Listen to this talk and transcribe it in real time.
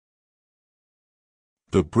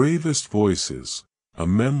The Bravest Voices, a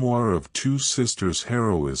memoir of two sisters'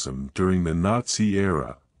 heroism during the Nazi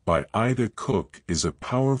era, by Ida Cook, is a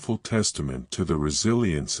powerful testament to the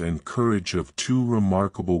resilience and courage of two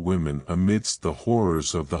remarkable women amidst the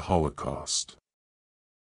horrors of the Holocaust.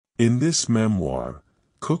 In this memoir,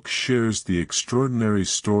 Cook shares the extraordinary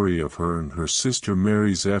story of her and her sister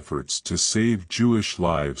Mary's efforts to save Jewish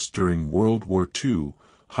lives during World War II,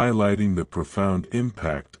 highlighting the profound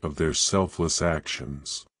impact of their selfless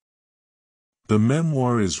actions. The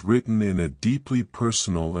memoir is written in a deeply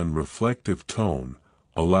personal and reflective tone,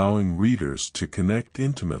 allowing readers to connect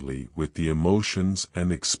intimately with the emotions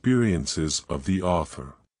and experiences of the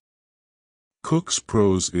author. Cook's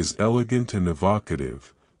prose is elegant and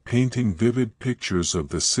evocative, painting vivid pictures of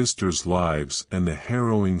the sisters' lives and the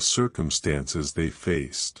harrowing circumstances they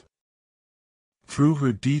faced. Through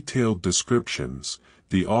her detailed descriptions,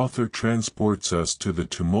 the author transports us to the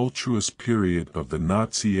tumultuous period of the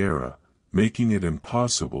Nazi era, making it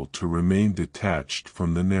impossible to remain detached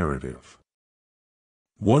from the narrative.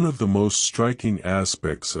 One of the most striking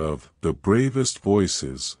aspects of The Bravest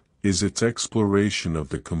Voices is its exploration of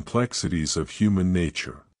the complexities of human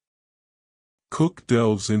nature. Cook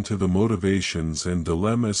delves into the motivations and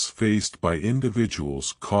dilemmas faced by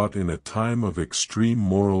individuals caught in a time of extreme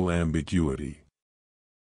moral ambiguity.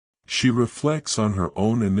 She reflects on her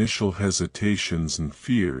own initial hesitations and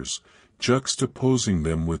fears, juxtaposing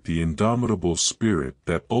them with the indomitable spirit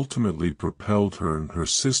that ultimately propelled her and her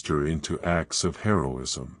sister into acts of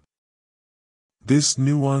heroism. This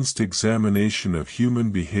nuanced examination of human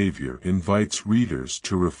behavior invites readers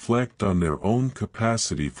to reflect on their own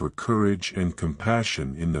capacity for courage and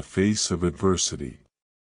compassion in the face of adversity.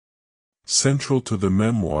 Central to the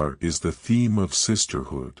memoir is the theme of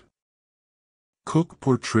sisterhood. Cook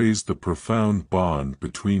portrays the profound bond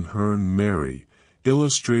between her and Mary,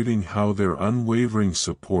 illustrating how their unwavering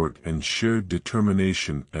support and shared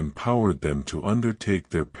determination empowered them to undertake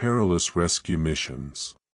their perilous rescue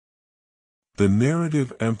missions. The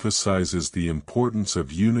narrative emphasizes the importance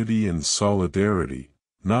of unity and solidarity,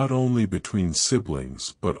 not only between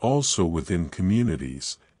siblings but also within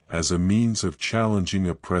communities, as a means of challenging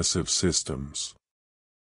oppressive systems.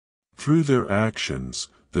 Through their actions,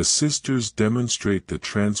 the sisters demonstrate the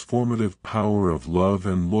transformative power of love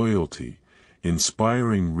and loyalty,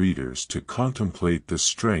 inspiring readers to contemplate the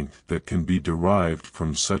strength that can be derived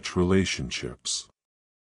from such relationships.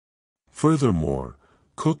 Furthermore,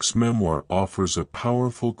 Cook's memoir offers a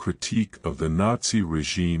powerful critique of the Nazi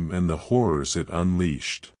regime and the horrors it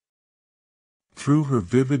unleashed. Through her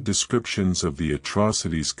vivid descriptions of the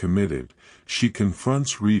atrocities committed, she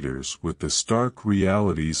confronts readers with the stark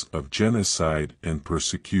realities of genocide and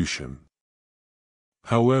persecution.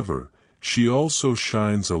 However, she also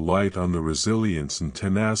shines a light on the resilience and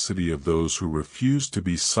tenacity of those who refuse to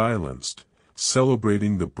be silenced,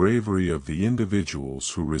 celebrating the bravery of the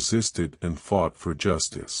individuals who resisted and fought for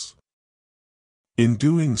justice. In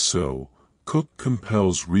doing so, Cook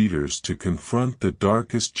compels readers to confront the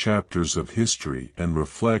darkest chapters of history and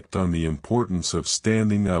reflect on the importance of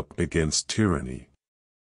standing up against tyranny.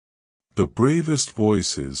 The Bravest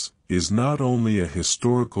Voices is not only a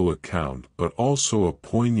historical account but also a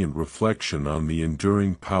poignant reflection on the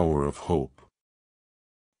enduring power of hope.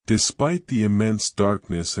 Despite the immense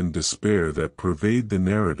darkness and despair that pervade the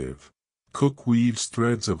narrative, Cook weaves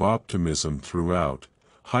threads of optimism throughout,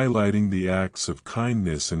 highlighting the acts of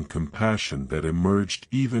kindness and compassion that emerged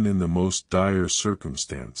even in the most dire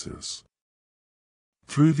circumstances.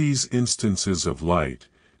 Through these instances of light,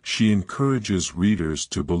 she encourages readers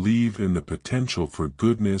to believe in the potential for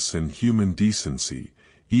goodness and human decency,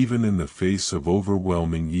 even in the face of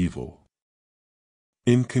overwhelming evil.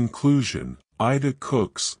 In conclusion, Ida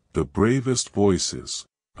Cook's The Bravest Voices,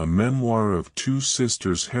 a memoir of two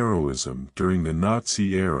sisters' heroism during the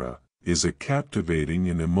Nazi era, is a captivating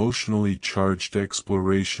and emotionally charged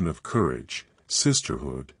exploration of courage,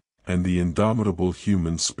 sisterhood, and the indomitable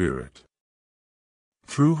human spirit.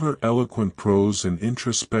 Through her eloquent prose and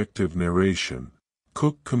introspective narration,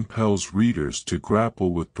 Cook compels readers to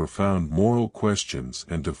grapple with profound moral questions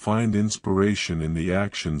and to find inspiration in the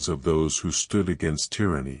actions of those who stood against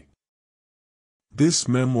tyranny. This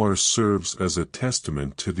memoir serves as a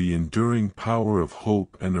testament to the enduring power of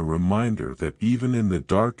hope and a reminder that even in the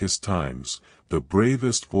darkest times, the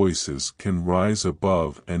bravest voices can rise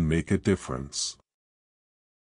above and make a difference.